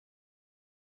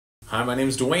Hi, my name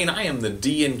is Dwayne. I am the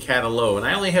D in kadaloDAILY, and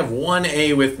I only have one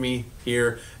A with me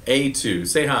here, A2.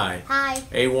 Say hi. Hi.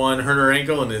 A1 hurt her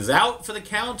ankle and is out for the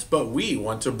count, but we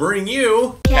want to bring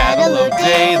you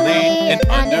kadaloDAILY in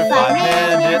under 5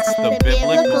 minutes. The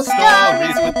biblical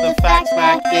stories with the facts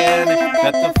back in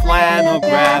that the flannel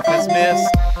graph has missed.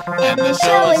 And the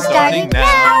show is starting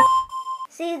now.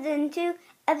 Season 2,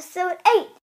 Episode 8.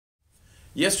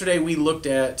 Yesterday we looked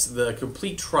at the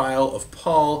complete trial of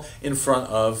Paul in front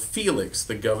of Felix,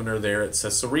 the governor there at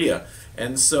Caesarea.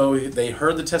 And so they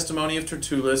heard the testimony of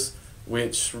Tertullus,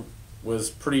 which was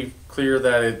pretty clear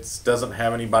that it doesn't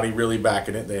have anybody really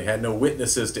backing it. They had no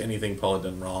witnesses to anything Paul had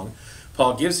done wrong.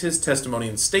 Paul gives his testimony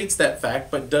and states that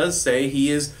fact, but does say he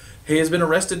has been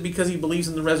arrested because he believes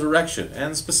in the resurrection,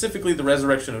 and specifically the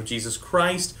resurrection of Jesus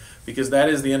Christ, because that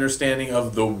is the understanding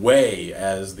of the way,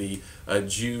 as the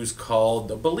Jews called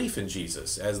the belief in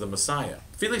Jesus as the Messiah.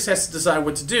 Felix has to decide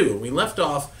what to do. We left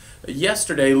off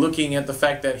yesterday looking at the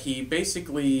fact that he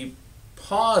basically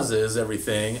pauses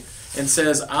everything and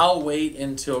says, I'll wait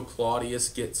until Claudius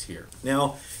gets here.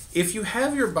 Now, if you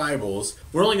have your Bibles,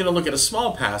 we're only going to look at a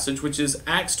small passage, which is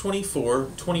Acts 24,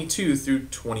 22 through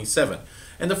 27.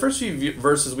 And the first few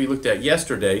verses we looked at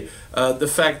yesterday, the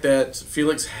fact that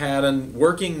Felix had a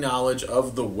working knowledge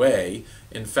of the way.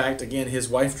 In fact, again, his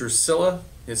wife Drusilla,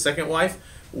 his second wife,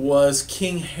 was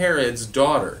King Herod's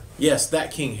daughter. Yes,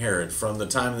 that King Herod from the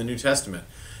time of the New Testament.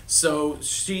 So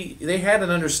they had an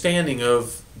understanding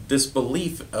of this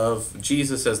belief of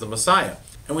Jesus as the Messiah.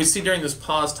 And we see during this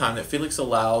pause time that Felix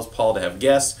allows Paul to have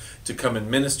guests to come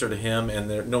and minister to him,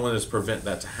 and no one is prevent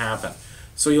that to happen.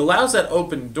 So he allows that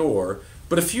open door.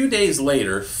 But a few days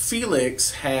later,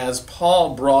 Felix has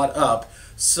Paul brought up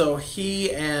so he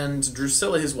and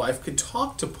Drusilla, his wife, could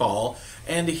talk to Paul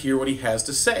and to hear what he has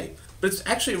to say. But it's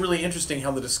actually really interesting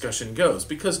how the discussion goes,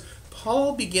 because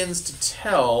Paul begins to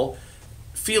tell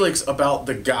Felix about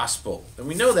the gospel. And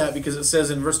we know that because it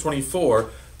says in verse 24,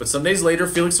 but some days later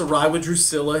Felix arrived with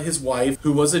Drusilla, his wife,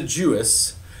 who was a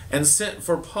Jewess, and sent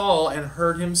for Paul and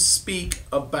heard him speak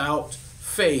about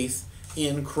faith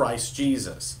in Christ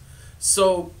Jesus.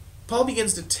 So Paul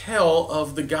begins to tell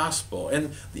of the gospel,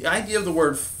 and the idea of the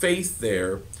word faith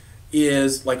there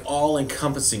is like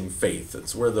all-encompassing faith.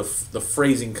 That's where the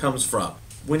phrasing comes from.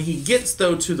 When he gets,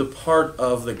 though, to the part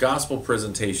of the gospel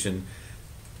presentation,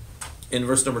 in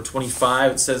verse number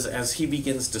 25, it says, as he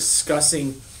begins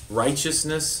discussing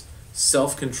righteousness,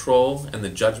 self-control, and the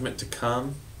judgment to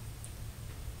come,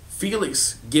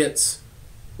 Felix gets,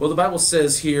 well, the Bible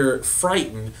says here,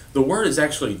 frightened. The word is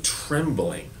actually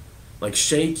trembling, like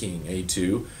shaking,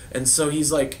 A2. And so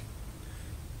he's like,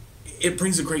 it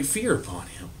brings a great fear upon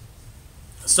him.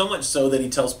 So much so that he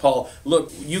tells Paul,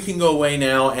 look, you can go away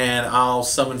now and I'll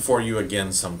summon for you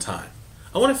again sometime.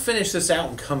 I want to finish this out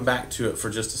and come back to it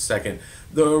for just a second.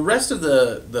 The rest of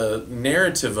the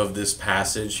narrative of this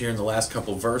passage here in the last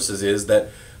couple verses is that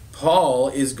Paul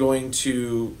is going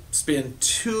to spend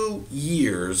 2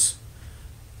 years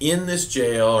in this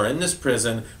jail or in this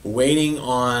prison waiting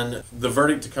on the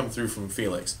verdict to come through from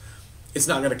Felix. It's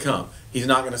not going to come. He's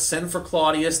not going to send for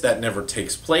Claudius. That never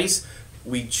takes place.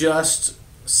 We just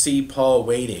see Paul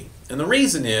waiting. And the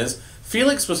reason is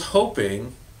Felix was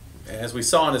hoping, as we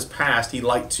saw in his past, he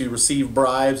liked to receive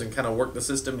bribes and kind of work the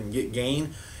system and get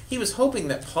gain. He was hoping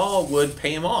that Paul would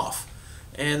pay him off.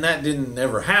 And that didn't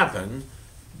ever happen.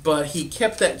 But he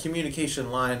kept that communication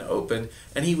line open,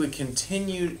 and he would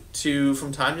continue to,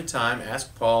 from time to time,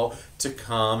 ask Paul to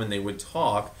come, and they would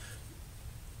talk.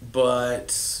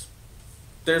 But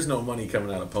there's no money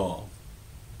coming out of Paul.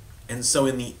 And so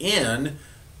in the end,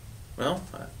 well,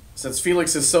 since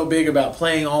Felix is so big about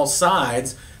playing all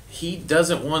sides, he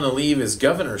doesn't want to leave his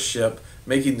governorship,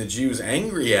 making the Jews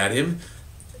angry at him.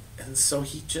 And so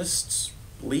he just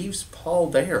leaves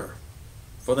Paul there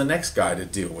for the next guy to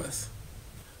deal with.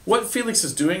 What Felix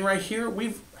is doing right here,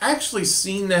 we've actually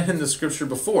seen that in the scripture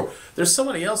before. There's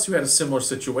somebody else who had a similar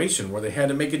situation where they had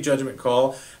to make a judgment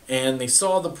call and they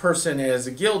saw the person as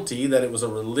guilty, that it was a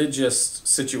religious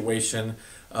situation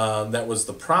that was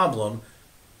the problem,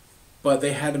 but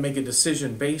they had to make a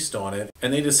decision based on it,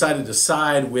 and they decided to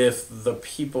side with the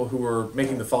people who were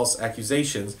making the false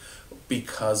accusations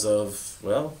because of,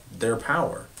 well, their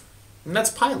power. And that's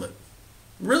Pilate.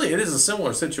 Really, it is a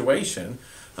similar situation.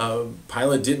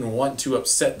 Pilate didn't want to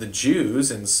upset the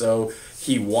Jews, and so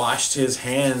he washed his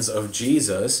hands of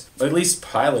Jesus. But at least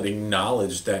Pilate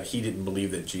acknowledged that he didn't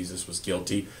believe that Jesus was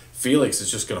guilty. Felix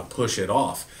is just going to push it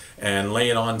off and lay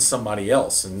it on somebody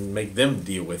else and make them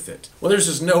deal with it. Well, there's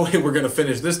just no way we're going to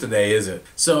finish this today, is it?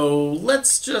 So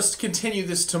let's just continue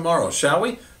this tomorrow, shall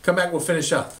we? Come back, we'll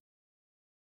finish up.